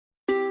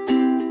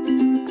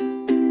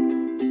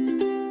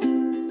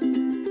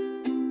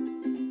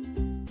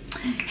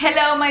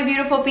Hello my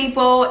beautiful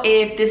people.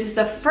 If this is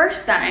the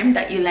first time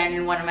that you land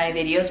in one of my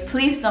videos,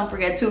 please don't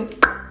forget to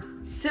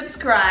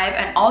subscribe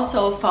and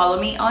also follow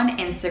me on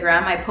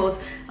Instagram. I post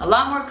a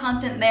lot more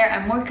content there.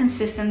 I'm more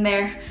consistent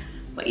there,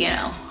 but you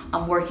know,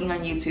 I'm working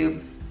on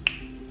YouTube.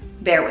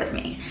 Bear with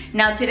me.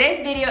 Now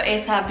today's video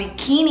is a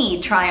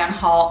bikini try on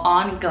haul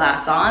on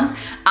Glass-Ons.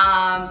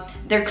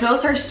 Their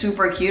clothes are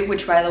super cute,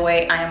 which by the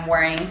way, I am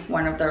wearing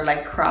one of their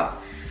like crop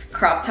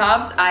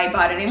tops. I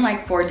bought it in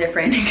like 4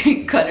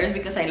 different colors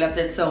because I loved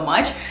it so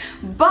much,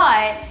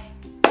 but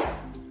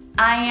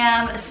I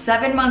am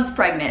 7 months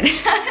pregnant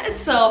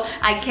so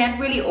I can't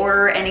really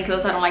order any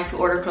clothes. I don't like to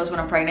order clothes when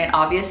I'm pregnant,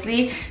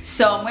 obviously,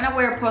 so I'm gonna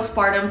wear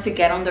postpartum to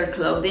get on their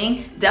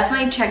clothing.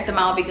 Definitely check them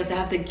out because they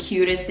have the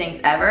cutest things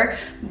ever,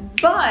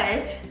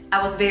 but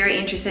I was very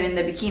interested in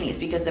the bikinis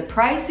because the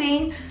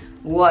pricing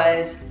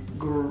was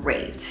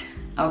great.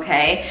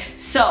 Okay,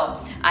 so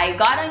I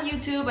got on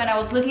YouTube and I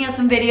was looking at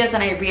some videos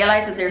and I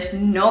realized that there's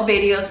no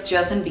videos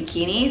just in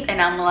bikinis,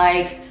 and I'm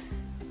like,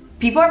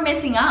 people are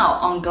missing out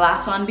on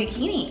Glass-On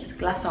bikinis.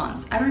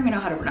 Glass-Ons, I don't even know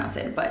how to pronounce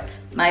it, but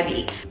might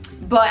be.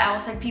 But I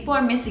was like, people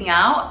are missing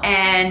out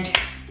and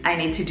I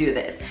need to do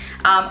this.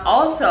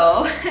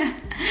 Also,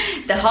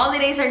 the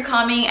holidays are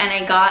coming and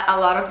I got a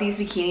lot of these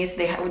bikinis.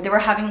 They were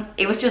having,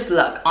 it was just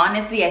luck.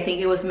 Honestly, I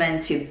think it was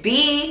meant to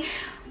be.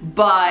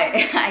 But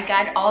I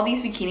got all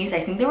these bikinis.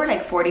 I think they were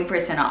like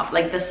 40% off.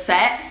 Like the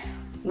set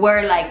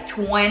were like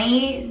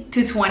 $20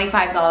 to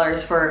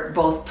 $25 for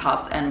both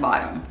tops and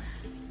bottom.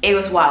 It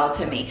was wild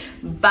to me.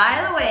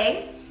 By the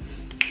way,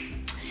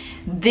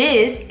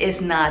 this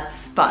is not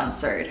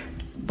sponsored,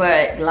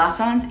 but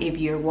Glass-Ons, if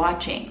you're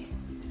watching,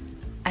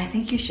 I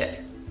think you should,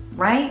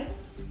 right?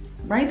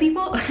 Right,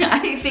 people?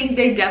 I think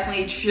they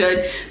definitely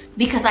should,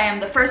 because I am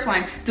the first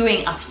one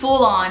doing a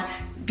full-on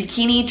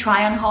bikini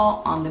try-on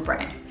haul on the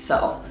brand.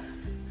 So,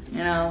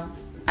 you know,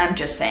 I'm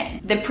just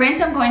saying. The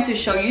prints I'm going to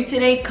show you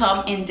today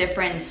come in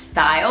different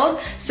styles.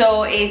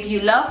 So if you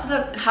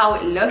love how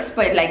it looks,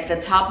 but like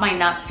the top might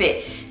not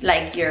fit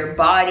like your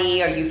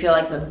body, or you feel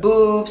like the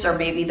boobs, or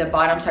maybe the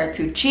bottoms are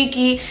too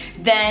cheeky,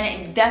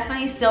 then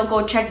definitely still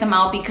go check them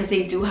out because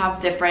they do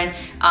have different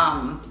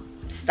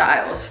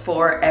styles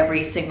for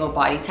every single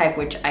body type,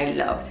 which I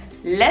love.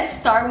 Let's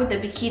start with the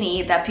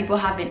bikini that people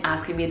have been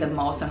asking me the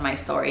most on my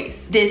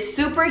stories. This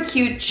super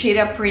cute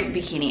cheetah print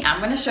bikini. I'm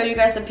gonna show you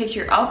guys a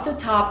picture of the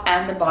top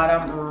and the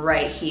bottom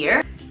right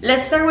here.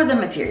 Let's start with the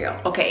material.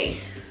 Okay,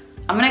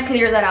 I'm gonna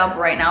clear that out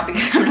right now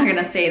because I'm not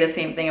gonna say the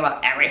same thing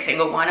about every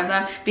single one of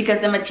them, because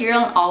the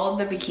material in all of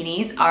the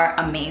bikinis are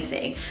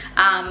amazing.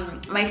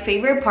 My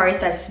favorite part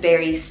is that it's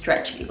very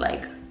stretchy.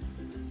 Like,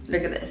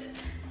 look at this.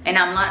 And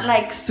I'm not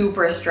like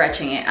super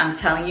stretching it. I'm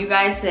telling you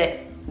guys that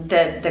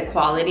the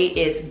quality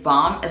is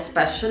bomb,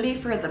 especially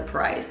for the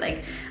price.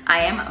 Like,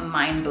 I am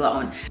mind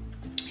blown.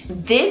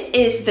 This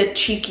is the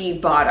cheeky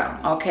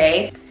bottom,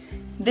 okay?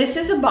 This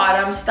is a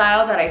bottom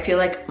style that I feel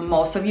like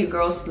most of you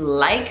girls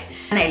like,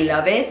 and I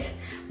love it,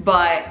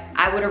 but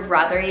I would have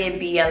rather it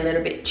be a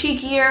little bit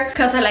cheekier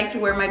because I like to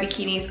wear my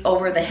bikinis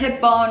over the hip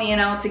bone, you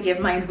know, to give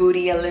my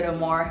booty a little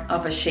more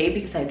of a shape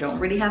because I don't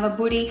really have a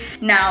booty.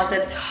 Now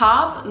the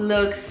top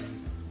looks,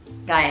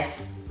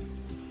 guys,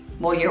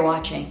 while you're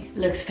watching,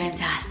 looks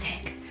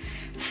fantastic.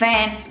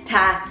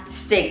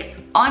 Fantastic.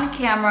 On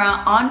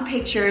camera, on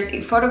pictures,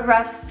 it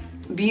photographs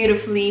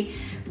beautifully,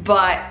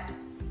 but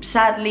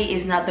sadly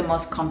is not the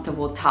most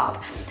comfortable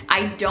top.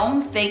 I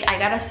don't think, I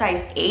got a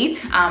size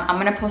 8. I'm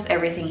gonna post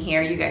everything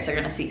here. You guys are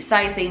gonna see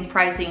sizing,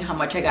 pricing, how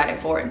much I got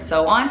it for, and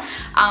so on.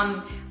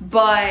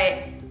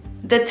 But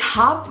the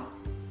top,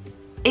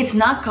 it's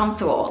not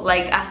comfortable.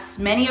 Like, as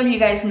many of you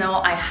guys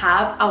know, I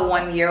have a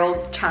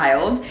 1-year-old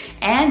child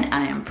and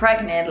I am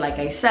pregnant, like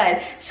I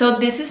said, so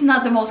this is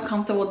not the most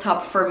comfortable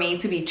top for me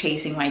to be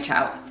chasing my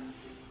child.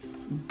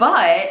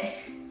 But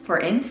for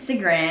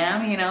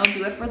Instagram, you know,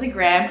 do it for the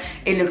gram,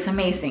 it looks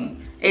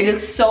amazing. It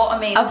looks so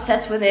amazing.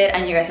 Obsessed with it,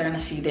 and you guys are gonna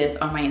see this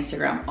on my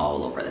Instagram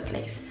all over the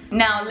place.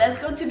 Now let's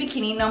go to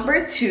bikini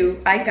number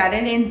 2. I got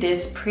it in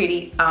this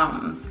pretty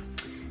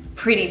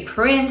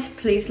print.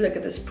 Please look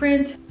at this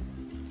print.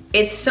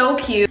 It's so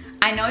cute.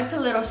 I know it's a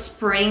little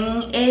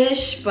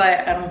spring-ish,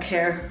 but I don't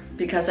care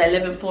because I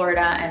live in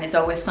Florida and it's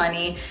always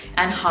sunny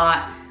and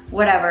hot,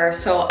 whatever.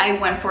 So I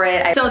went for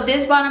it. So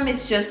this bottom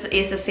is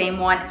the same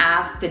one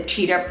as the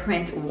cheetah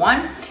print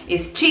one.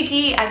 It's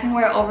cheeky. I can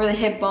wear it over the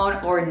hip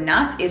bone or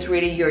not. It's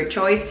really your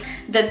choice.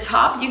 The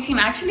top, you can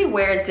actually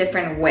wear it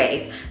different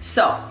ways.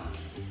 So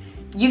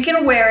you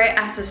can wear it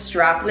as a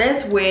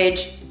strapless,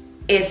 which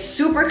is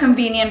super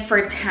convenient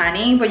for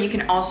tanning, but you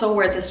can also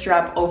wear the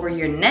strap over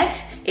your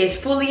neck. It's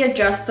fully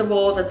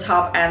adjustable, the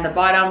top and the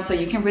bottom, so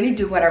you can really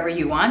do whatever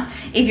you want.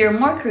 If you're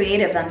more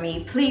creative than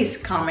me, please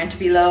comment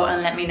below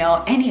and let me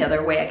know any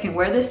other way I can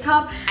wear this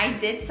top. I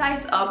did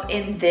size up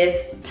in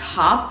this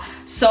top,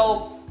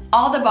 so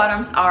all the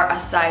bottoms are a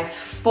size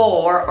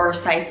 4 or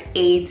size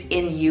 8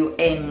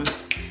 in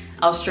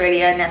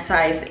Australia, and a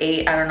size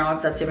 8, I don't know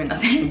if that's even a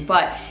thing,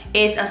 but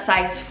it's a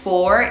size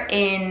 4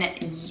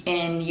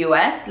 in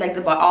US. Like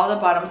all the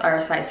bottoms are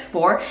a size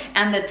 4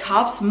 and the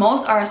tops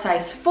most are a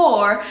size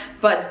 4,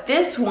 but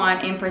this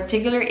one in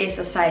particular is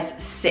a size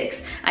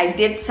 6. I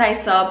did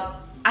size up.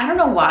 I don't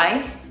know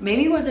why,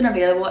 maybe it wasn't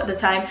available at the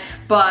time,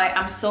 but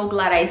I'm so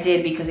glad I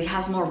did because it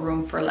has more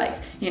room for, like,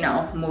 you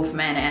know,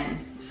 movement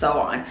and so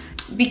on.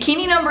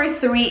 Bikini number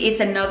 3 is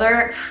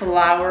another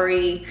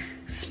flowery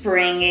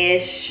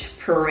springish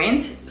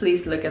print.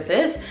 Please look at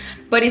this,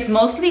 but it's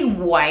mostly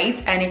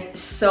white and it's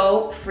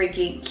so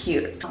freaking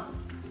cute.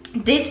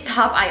 This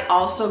top I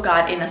also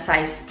got in a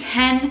size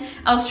 10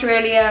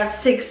 Australia,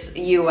 6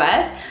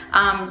 US,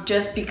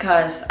 just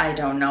because I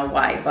don't know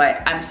why,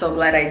 but I'm so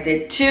glad I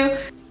did too.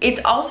 It's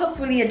also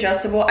fully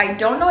adjustable. I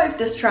don't know if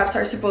the straps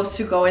are supposed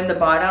to go in the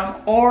bottom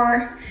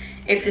or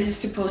if this is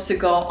supposed to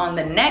go on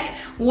the neck.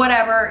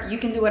 Whatever, you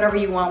can do whatever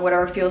you want,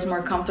 whatever feels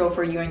more comfortable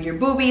for you and your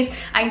boobies.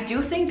 I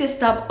do think this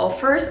top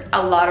offers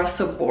a lot of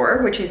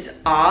support, which is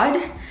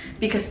odd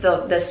because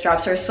the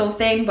straps are so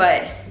thin,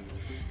 but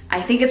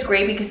I think it's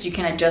great because you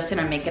can adjust it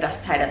and make it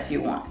as tight as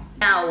you want.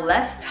 Now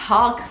let's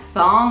talk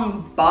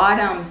thong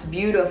bottoms,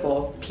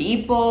 beautiful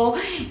people.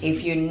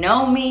 If you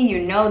know me, you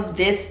know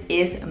this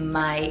is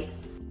my,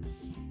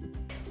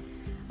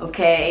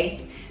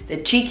 okay? The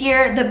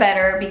cheekier, the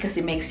better, because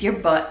it makes your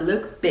butt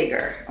look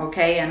bigger,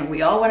 okay? And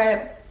we all want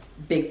a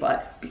big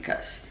butt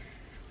because,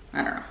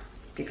 I don't know,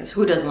 because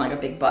who doesn't like a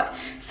big butt?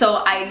 So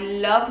I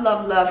love,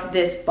 love, love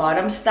this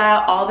bottom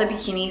style. All the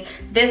bikinis,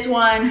 this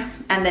one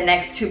and the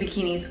next 2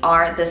 bikinis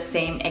are the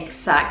same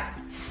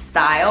exact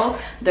style.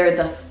 They're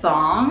the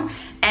thong,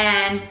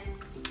 and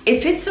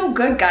it fits so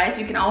good, guys.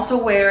 You can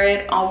also wear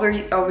it over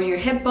your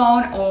hip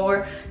bone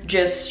or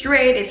just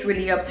straight. It's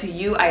really up to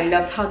you. I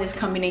loved how this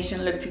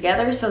combination looked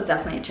together, so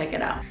definitely check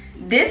it out.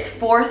 This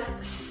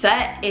 4th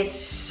set is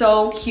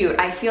so cute.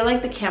 I feel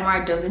like the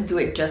camera doesn't do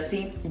it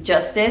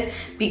justice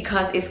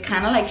because it's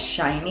kind of like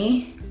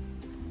shiny.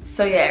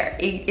 So yeah,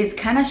 it's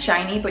kind of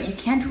shiny, but you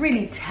can't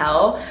really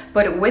tell.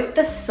 But with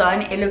the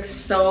sun, it looks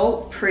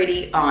so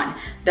pretty on.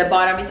 The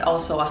bottom is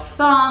also a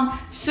thong,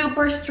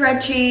 super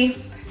stretchy,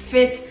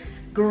 fits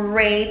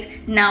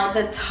great. Now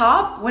the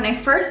top, when I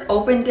first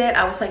opened it,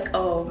 I was like,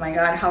 oh my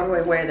god, how do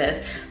I wear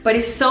this? But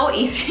it's so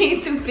easy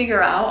to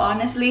figure out,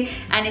 honestly,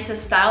 and it's a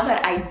style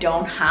that I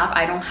don't have.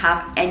 I don't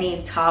have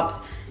any tops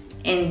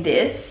in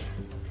this,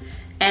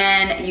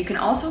 and you can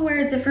also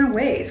wear it different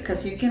ways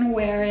because you can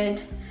wear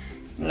it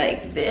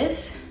like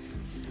this,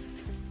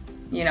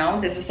 you know,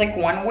 this is like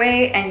one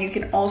way, and you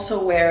can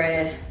also wear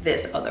it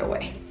this other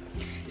way.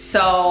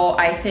 So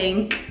I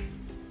think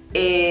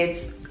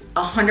it's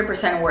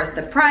 100% worth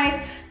the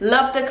price.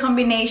 Love the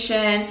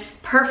combination,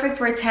 perfect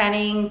for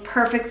tanning,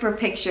 perfect for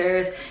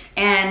pictures,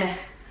 and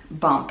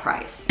bomb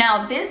price.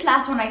 Now this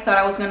last one, I thought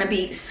I was gonna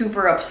be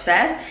super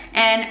obsessed,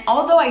 and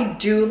although I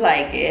do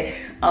like it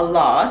a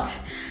lot,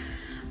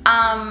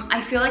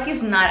 I feel like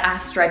it's not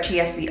as stretchy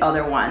as the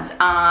other ones.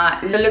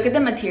 Look at the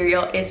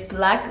material, it's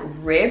black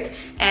ribbed,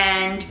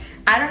 and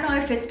I don't know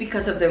if it's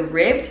because of the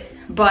ribbed,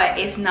 but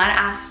it's not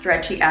as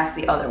stretchy as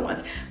the other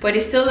ones, but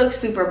it still looks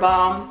super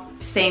bomb.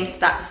 Same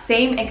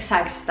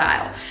exact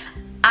style.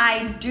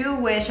 I do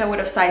wish I would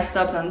have sized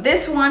up on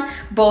this one,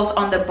 both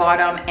on the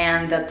bottom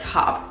and the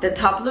top. The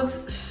top looks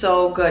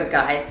so good,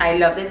 guys. I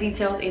love the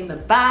details in the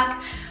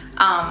back,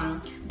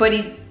 but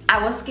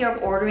I was scared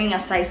of ordering a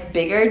size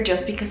bigger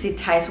just because it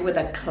ties with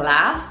a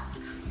clasp,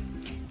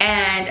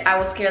 and I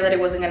was scared that it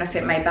wasn't gonna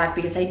fit my back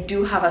because I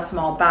do have a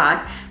small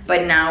back.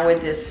 But now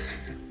with this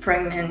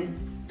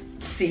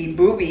pregnancy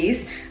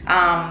boobies,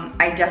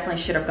 I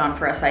definitely should have gone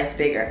for a size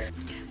bigger.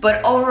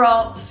 But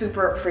overall,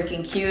 super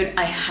freaking cute.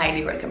 I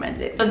highly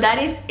recommend it. So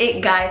that is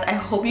it, guys. I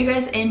hope you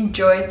guys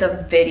enjoyed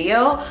the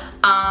video.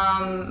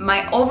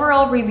 My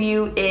overall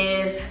review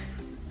is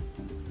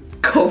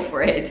go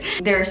for it.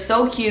 They're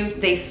so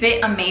cute, they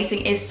fit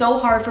amazing. It's so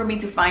hard for me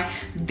to find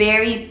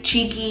very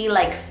cheeky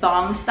like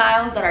thong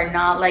styles that are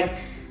not like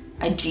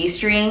a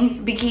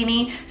G-string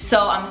bikini.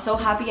 So I'm so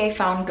happy I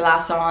found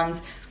glass-ons.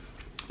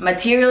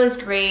 Material is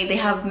great. They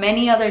have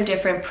many other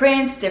different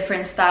prints,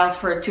 different styles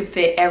to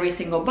fit every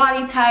single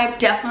body type.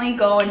 Definitely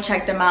go and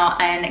check them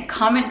out and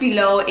comment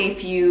below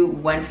if you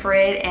went for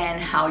it and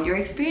how your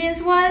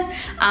experience was.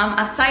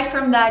 Aside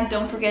from that,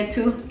 don't forget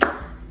to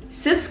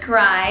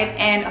subscribe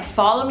and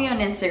follow me on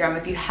Instagram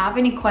if you have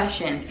any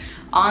questions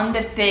on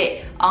the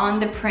fit, on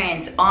the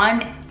print,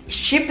 on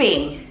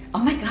shipping. Oh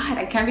my god,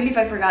 I can't believe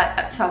I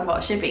forgot to talk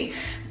about shipping.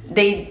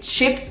 They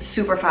shipped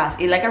super fast.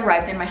 It like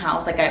arrived in my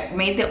house. Like I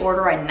made the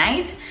order at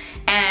night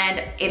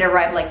and it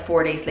arrived like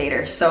 4 days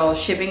later. So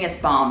shipping is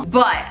bomb.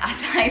 But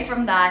aside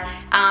from that,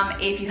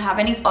 if you have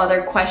any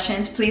other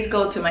questions, please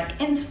go to my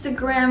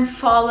Instagram,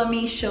 follow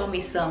me, show me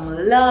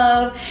some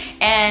love,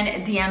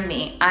 and DM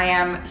me. I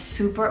am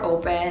super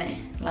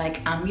open.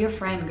 Like, I'm your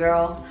friend,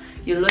 girl.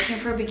 You're looking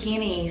for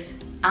bikinis,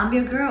 I'm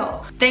your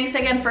girl. Thanks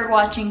again for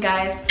watching,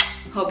 guys.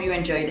 Hope you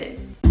enjoyed it.